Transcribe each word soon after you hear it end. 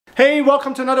Hey,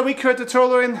 welcome to another week here at the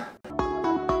TirolerInn.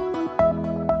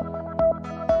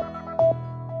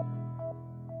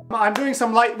 I'm doing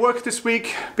some light work this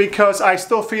week because I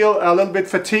still feel a little bit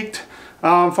fatigued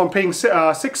from being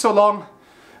sick so long.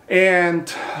 And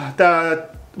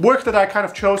the work that I kind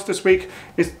of chose this week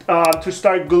is to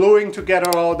start gluing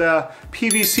together all the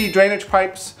PVC drainage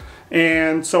pipes.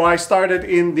 And so I started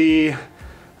in the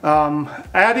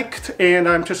attic, and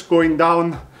I'm just going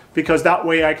down because that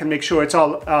way I can make sure it's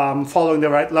all following the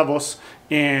right levels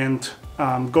and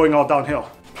going all downhill.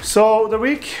 So the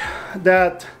week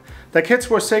that the kids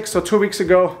were sick, so 2 weeks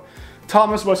ago,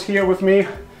 Thomas was here with me.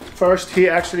 First, he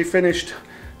actually finished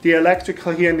the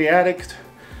electrical here in the attic.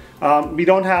 We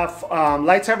don't have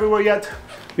lights everywhere yet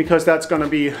because that's gonna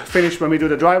be finished when we do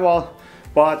the drywall,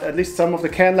 but at least some of the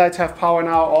can lights have power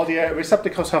now, all the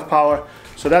receptacles have power,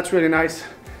 so that's really nice.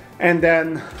 And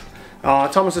then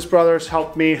Thomas's brothers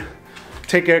helped me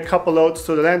take a couple loads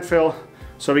to the landfill,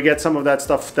 so we get some of that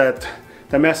stuff, that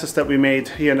the messes that we made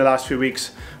here in the last few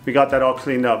weeks, we got that all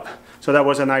cleaned up. So that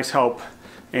was a nice help,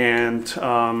 and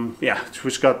yeah, we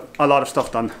just got a lot of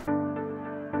stuff done.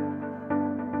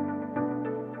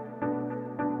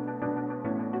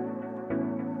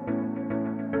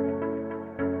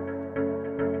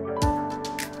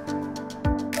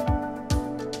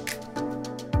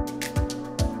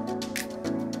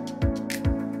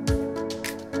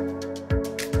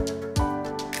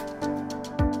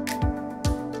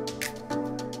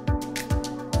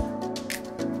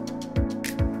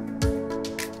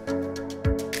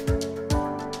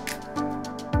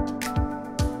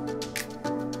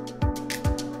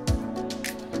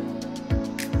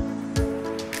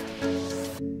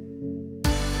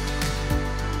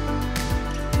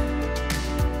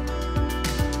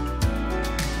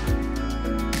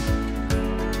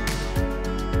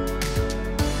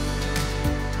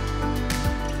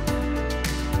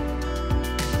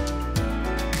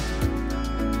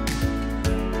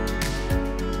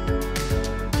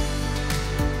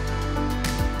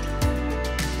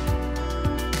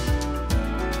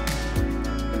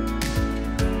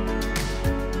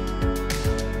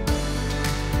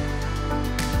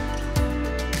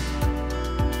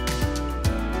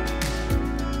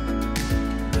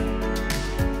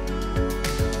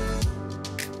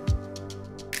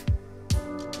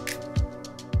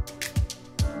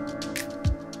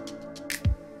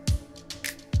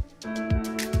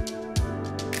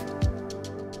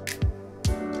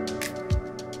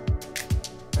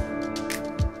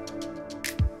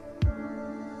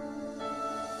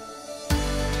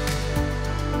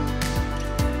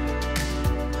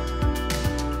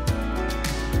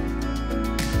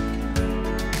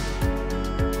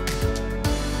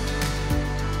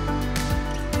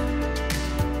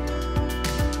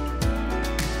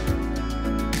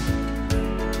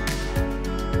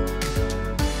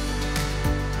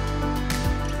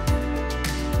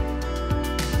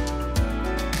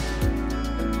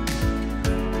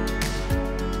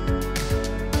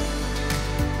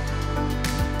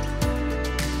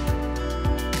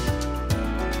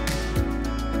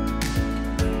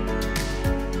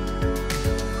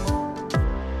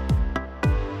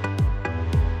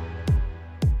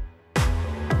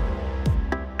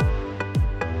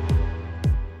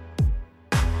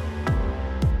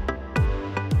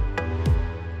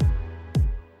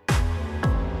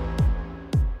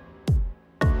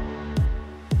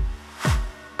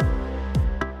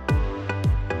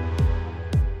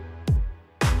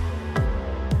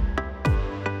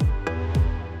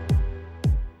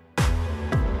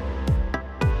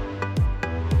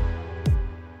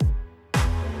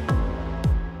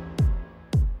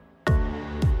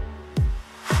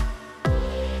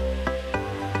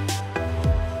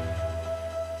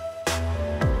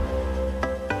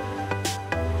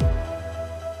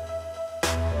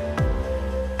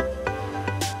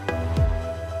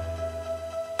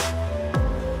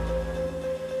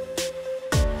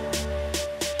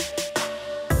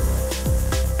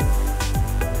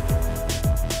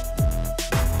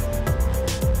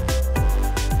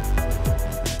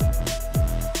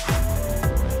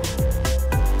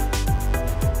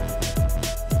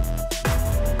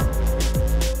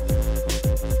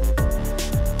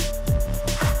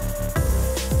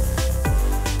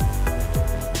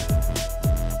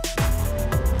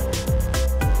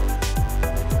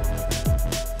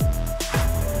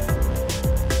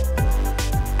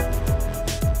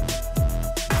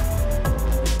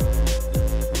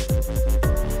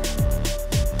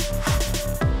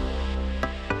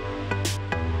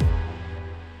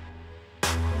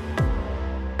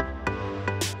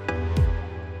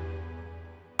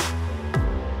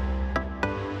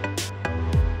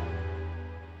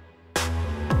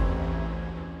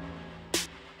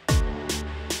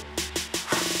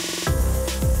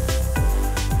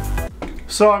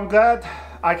 So I'm glad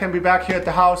I can be back here at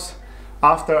the house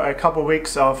after a couple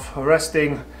weeks of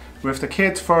resting with the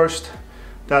kids first,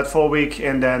 that full week,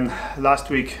 and then last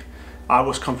week I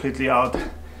was completely out.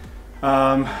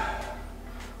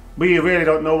 We really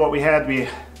don't know what we had.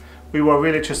 We were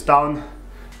really just down,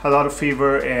 had a lot of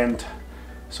fever, and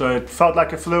so it felt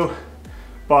like a flu,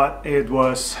 but it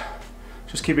was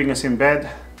just keeping us in bed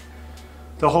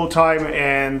the whole time,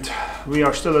 and we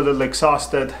are still a little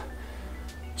exhausted.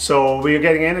 So we are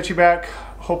getting energy back.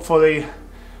 Hopefully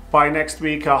by next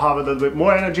week I'll have a little bit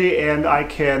more energy and I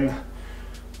can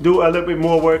do a little bit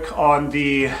more work on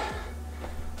the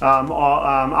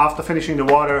after finishing the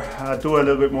water, do a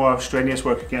little bit more strenuous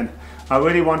work again. I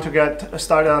really want to get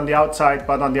started on the outside,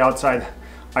 but on the outside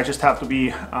I just have to be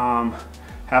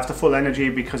have the full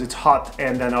energy because it's hot,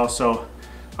 and then also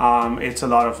it's a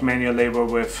lot of manual labor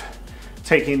with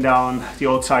taking down the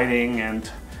old siding and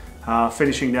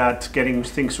finishing that, getting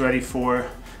things ready for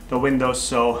the windows.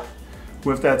 So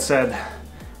with that said,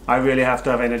 I really have to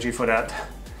have energy for that.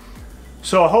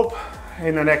 So I hope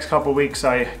in the next couple of weeks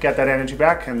I get that energy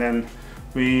back, and then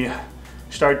we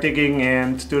start digging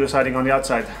and do the siding on the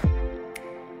outside.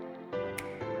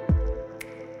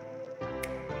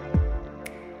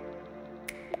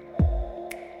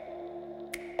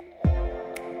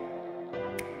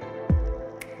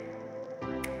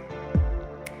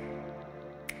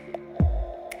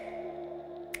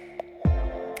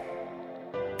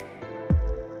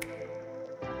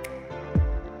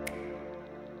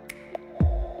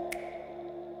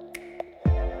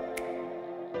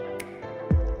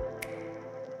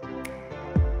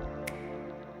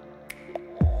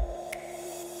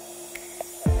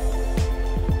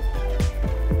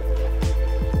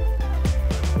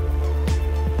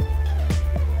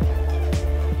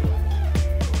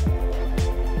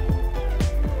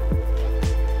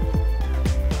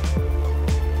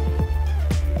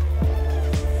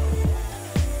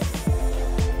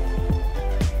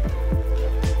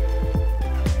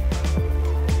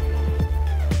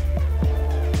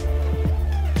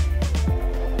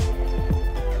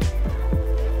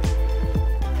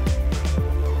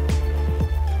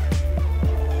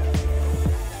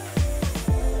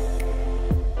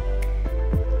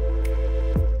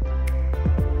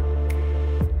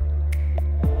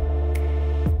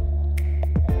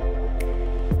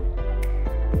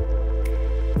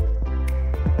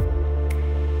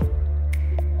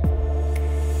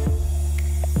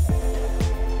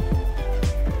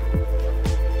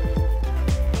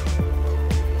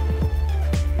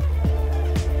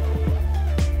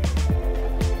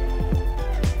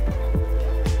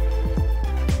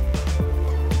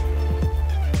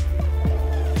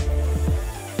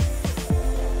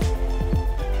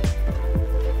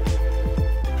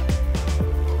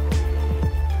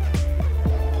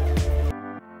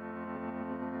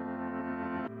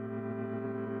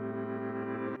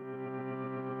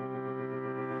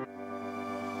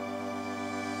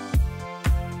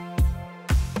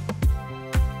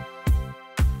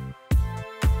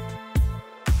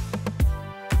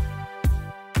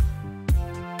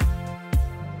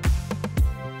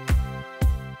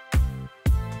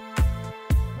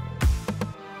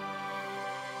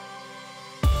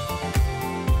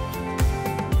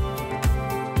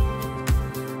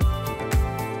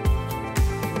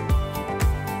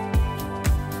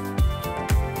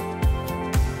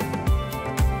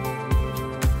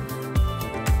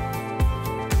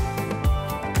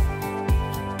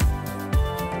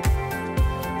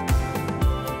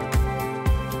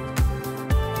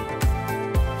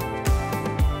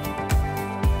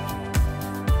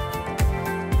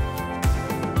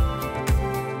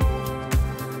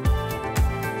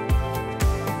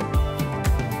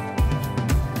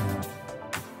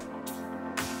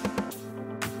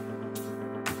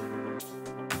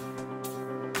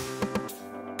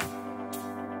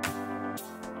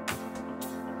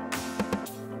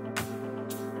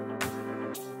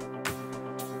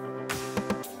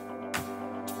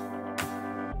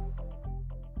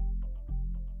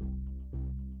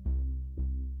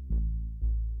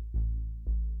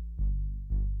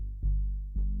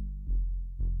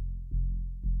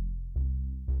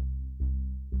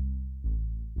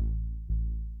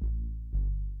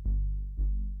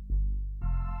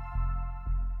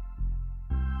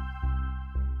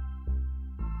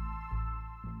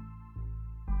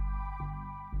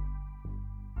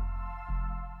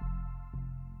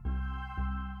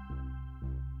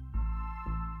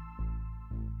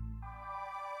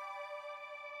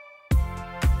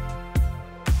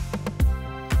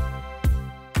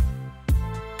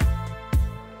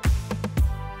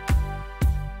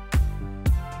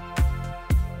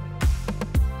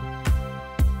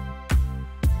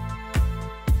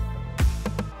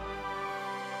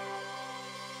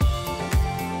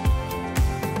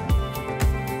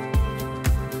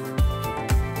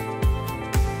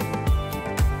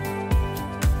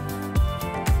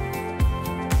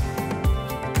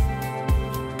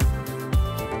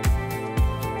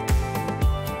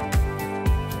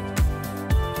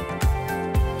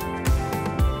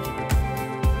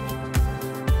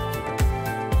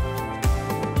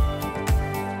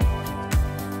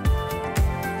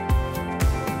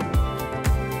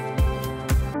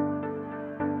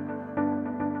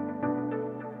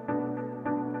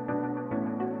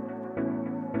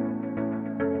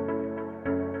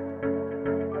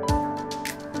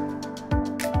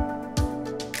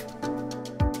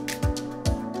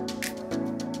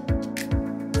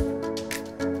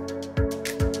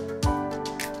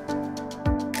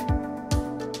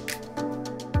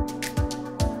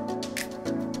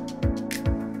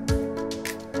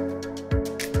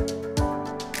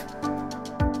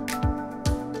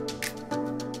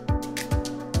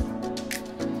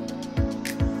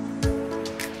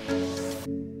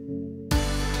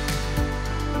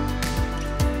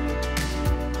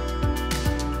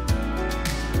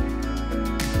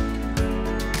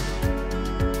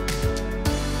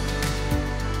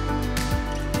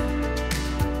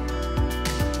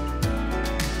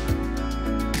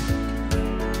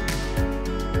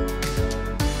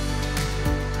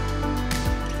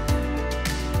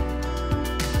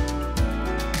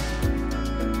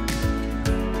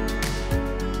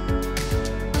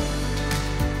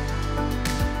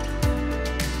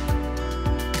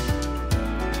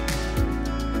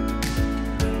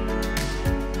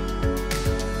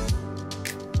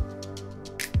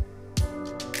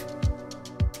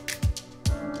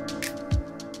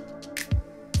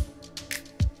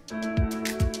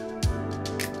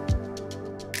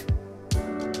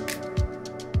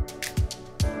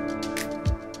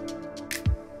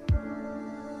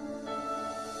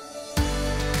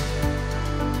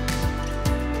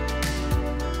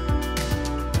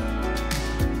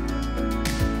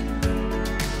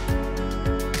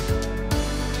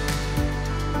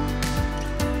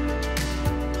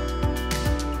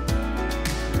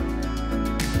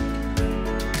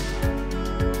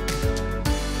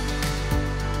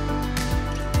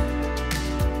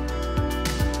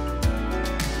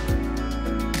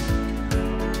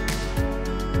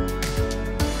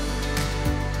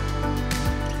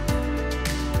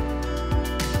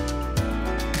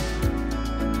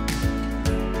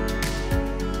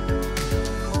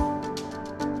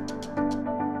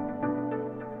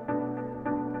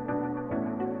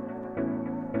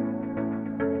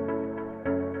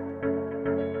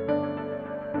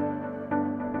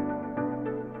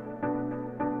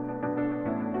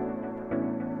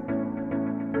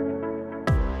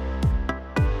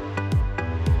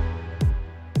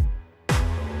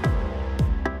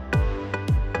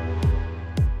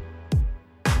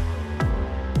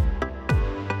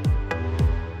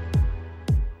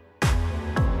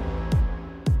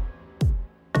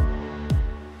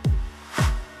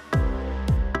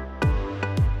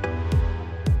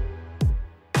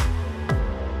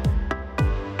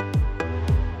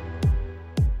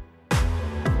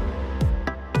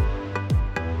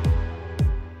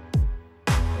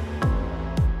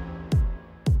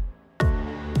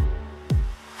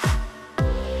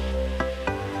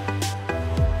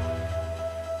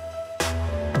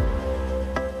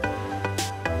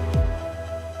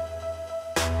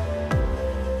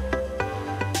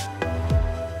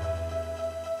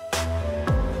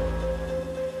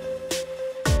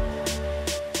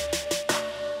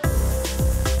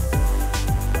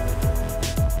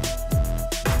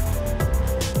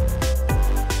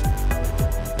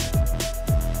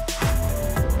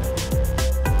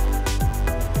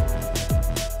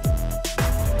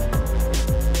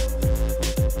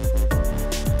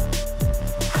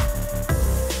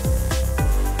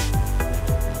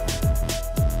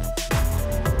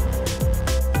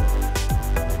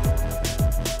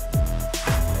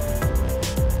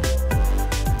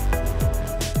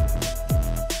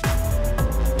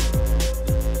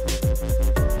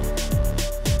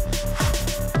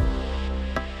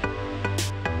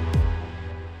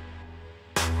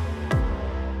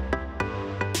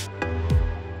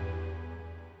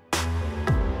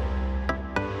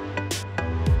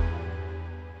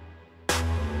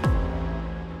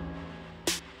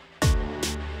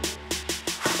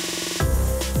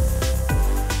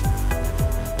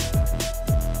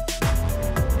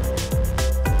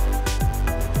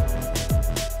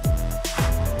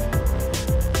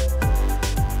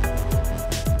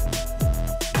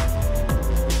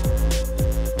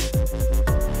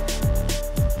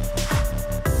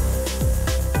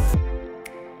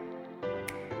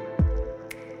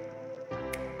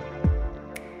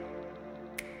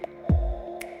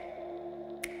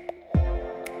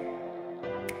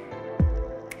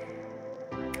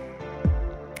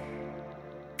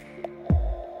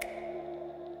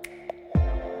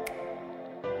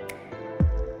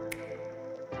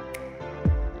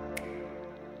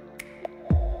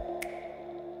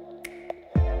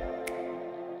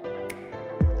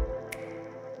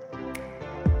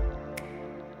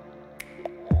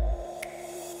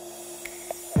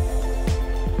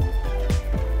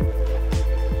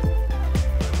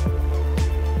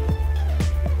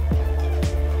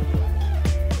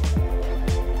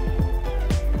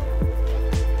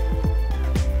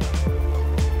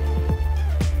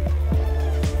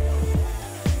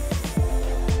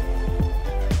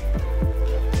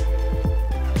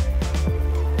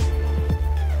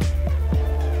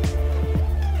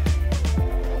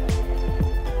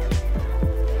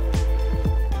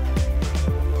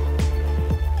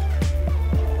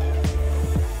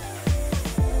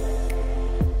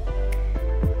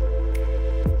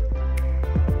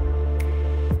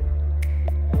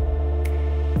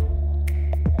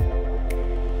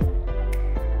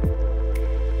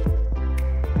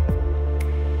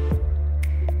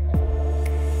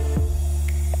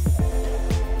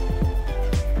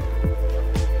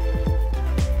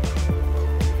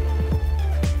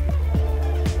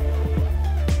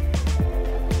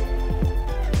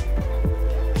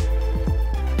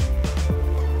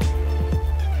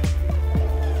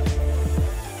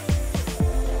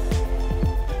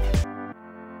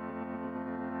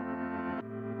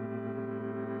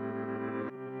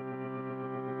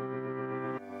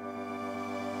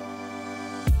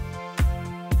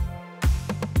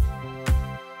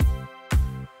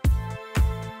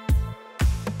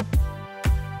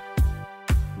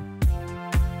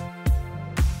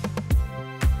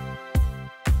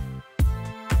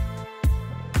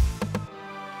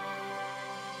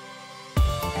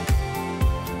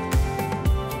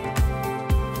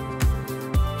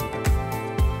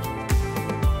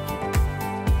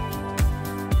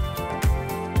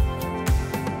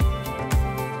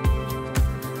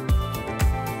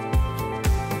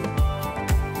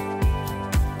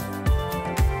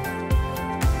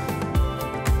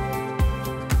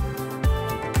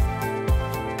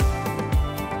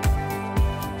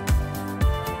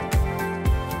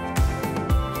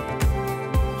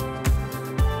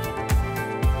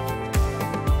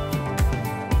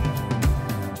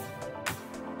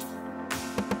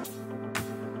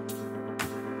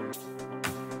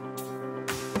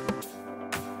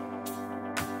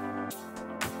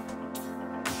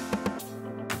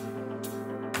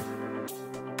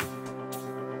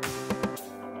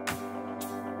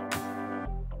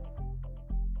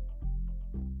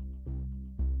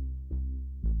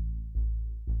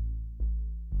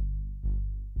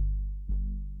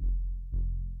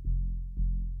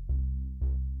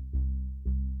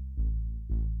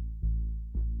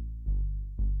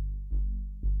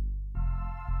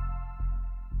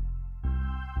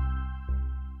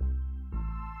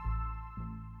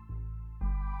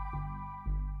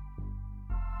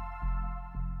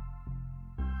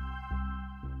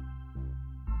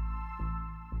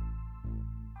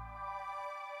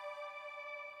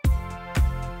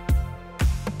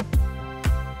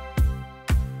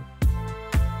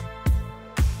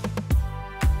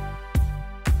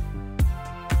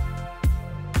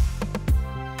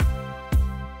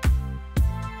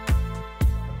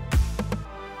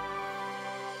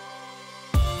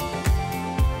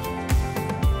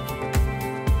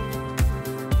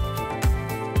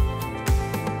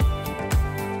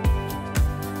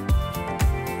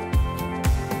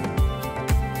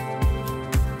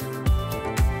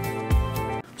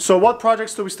 So what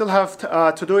projects do we still have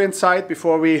to do inside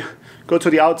before we go to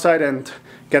the outside and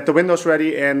get the windows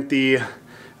ready and the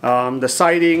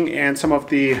siding and some of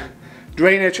the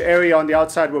drainage area on the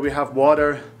outside where we have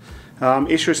water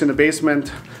issues in the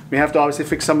basement. We have to obviously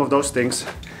fix some of those things.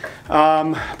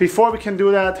 Before we can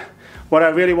do that, what I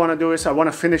really want to do is I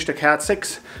want to finish the Cat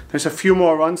 6. There's a few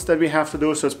more runs that we have to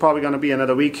do, so it's probably going to be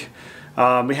another week.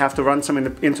 We have to run some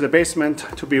into the basement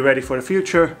to be ready for the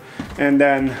future, and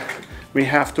then we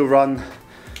have to run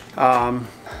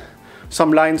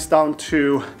some lines down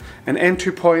to an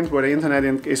entry point where the internet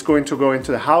is going to go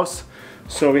into the house.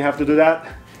 So we have to do that,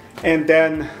 and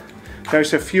then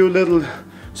there's a few little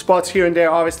spots here and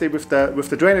there, obviously with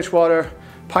the drainage water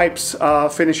pipes,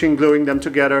 finishing gluing them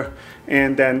together,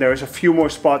 and then there's a few more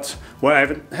spots where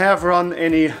I have run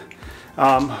any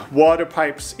water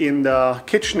pipes in the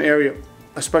kitchen area,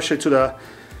 especially to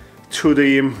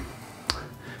the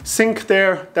sink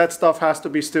there. That stuff has to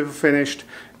be still finished,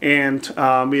 and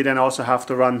we then also have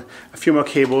to run a few more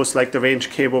cables, like the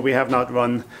range cable we have not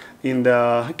run in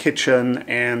the kitchen,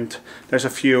 and there's a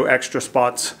few extra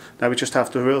spots that we just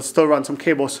have to still run some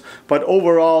cables. But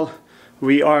overall,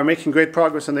 we are making great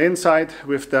progress on the inside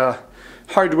with the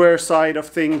hardware side of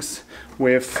things,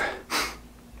 with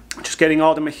just getting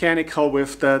all the mechanical,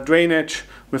 with the drainage,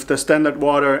 with the standard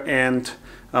water, and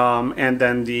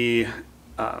then the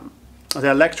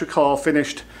electrical all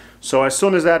finished. So as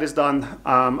soon as that is done,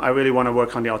 I really want to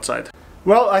work on the outside.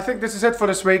 Well, I think this is it for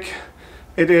this week.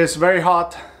 It is very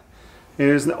hot. It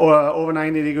is over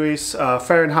 90 degrees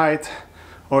Fahrenheit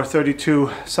or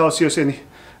 32 Celsius in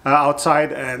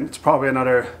outside, and it's probably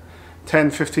another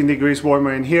 10-15 degrees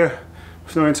warmer in here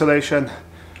with no insulation.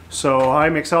 So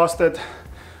I'm exhausted.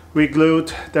 We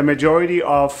glued the majority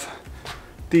of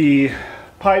the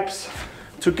pipes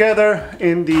together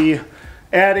in the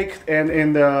attic and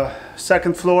in the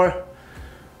second floor.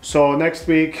 So next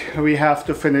week we have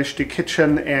to finish the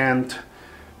kitchen and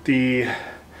the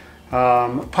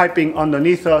piping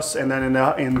underneath us, and then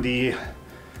in the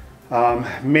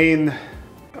main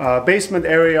basement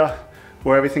area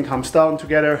where everything comes down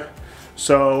together.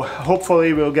 So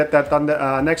hopefully we'll get that done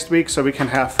next week, so we can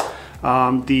have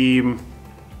the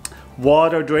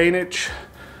water drainage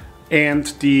and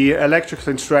the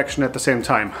electrical installation at the same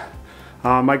time.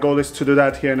 My goal is to do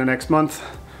that here in the next month,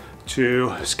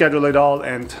 to schedule it all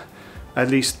and at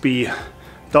least be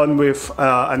done with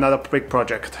another big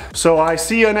project. So I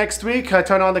see you next week. I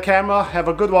turn on the camera. Have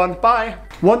a good one. Bye.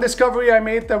 One discovery I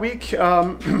made that week,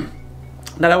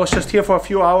 that I was just here for a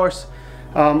few hours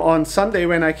on Sunday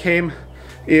when I came,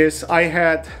 is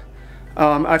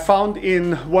I found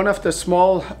in one of the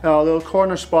small little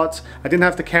corner spots, I didn't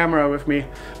have the camera with me,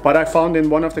 but I found in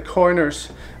one of the corners,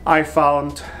 I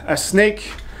found a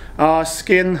snake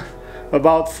skin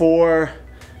about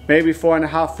maybe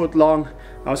 4.5 foot long.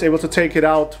 I was able to take it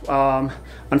out.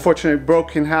 Unfortunately, it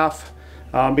broke in half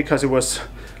because it was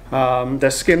the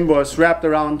skin was wrapped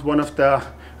around one of the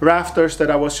rafters that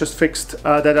I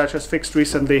just fixed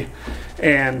recently,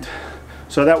 and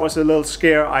so that was a little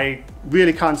scare. I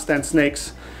really can't stand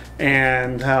snakes,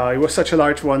 and it was such a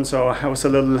large one, so I was a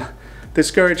little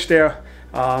discouraged there.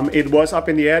 It was up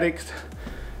in the attic,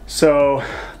 so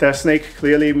the snake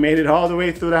clearly made it all the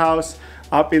way through the house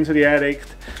up into the attic.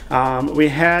 We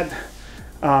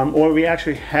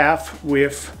actually have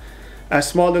with a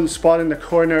small little spot in the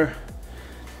corner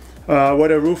where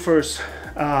the roofers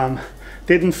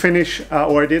didn't finish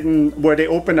where they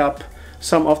opened up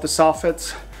some of the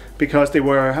soffits because they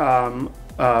were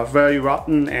very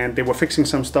rotten and they were fixing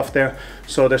some stuff there.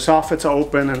 So the soffits are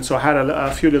open, and so I had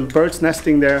a few little birds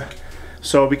nesting there.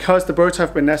 So because the birds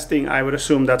have been nesting, I would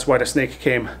assume that's why the snake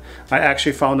came. I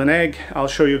actually found an egg. I'll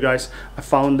show you guys. I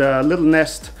found a little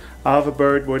nest of a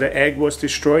bird where the egg was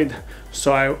destroyed.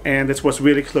 And it was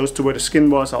really close to where the skin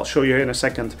was. I'll show you in a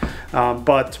second.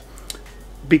 But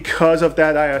because of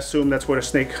that, I assume that's where the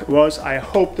snake was. I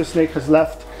hope the snake has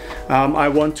left. I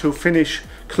want to finish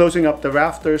closing up the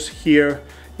rafters here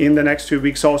in the next 2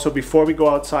 weeks also before we go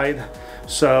outside.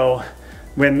 So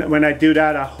when I do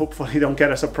that, I hopefully don't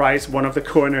get a surprise one of the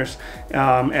corners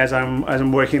as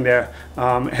I'm working there.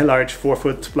 A large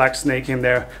 4-foot black snake in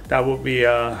there. That would be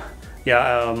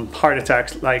heart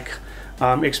attack like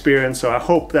experience. So I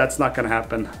hope that's not gonna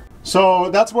happen. So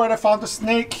that's where I found the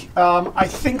snake. I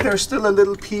think there's still a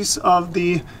little piece of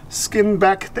the skin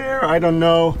back there. I don't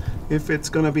know if it's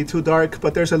gonna be too dark,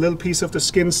 but there's a little piece of the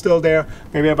skin still there,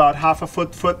 maybe about half a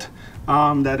foot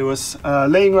that it was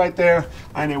laying right there,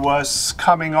 and it was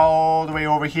coming all the way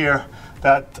over here,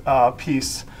 that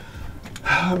piece.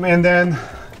 And then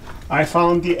I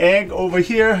found the egg over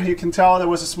here. You can tell there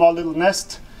was a small little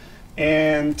nest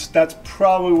and that's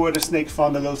probably where the snake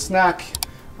found a little snack.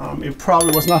 It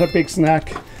probably was not a big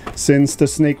snack since the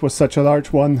snake was such a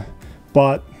large one,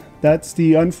 but that's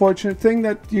the unfortunate thing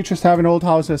that you just have in old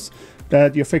houses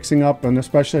that you're fixing up, and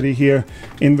especially here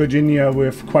in Virginia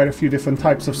with quite a few different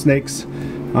types of snakes,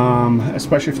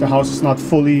 especially if the house is not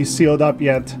fully sealed up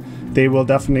yet. They will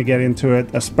definitely get into it,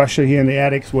 especially here in the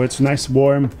attics where it's nice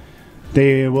warm.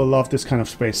 They will love this kind of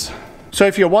space. So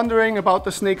if you're wondering about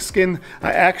the snake skin,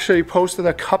 I actually posted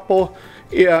a couple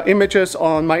images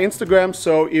on my Instagram.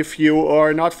 So if you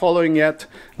are not following yet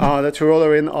the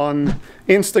TirolerInn on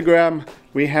Instagram,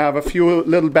 we have a few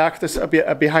little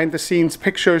behind the scenes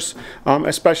pictures,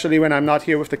 especially when I'm not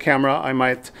here with the camera. I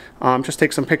might just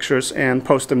take some pictures and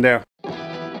post them there.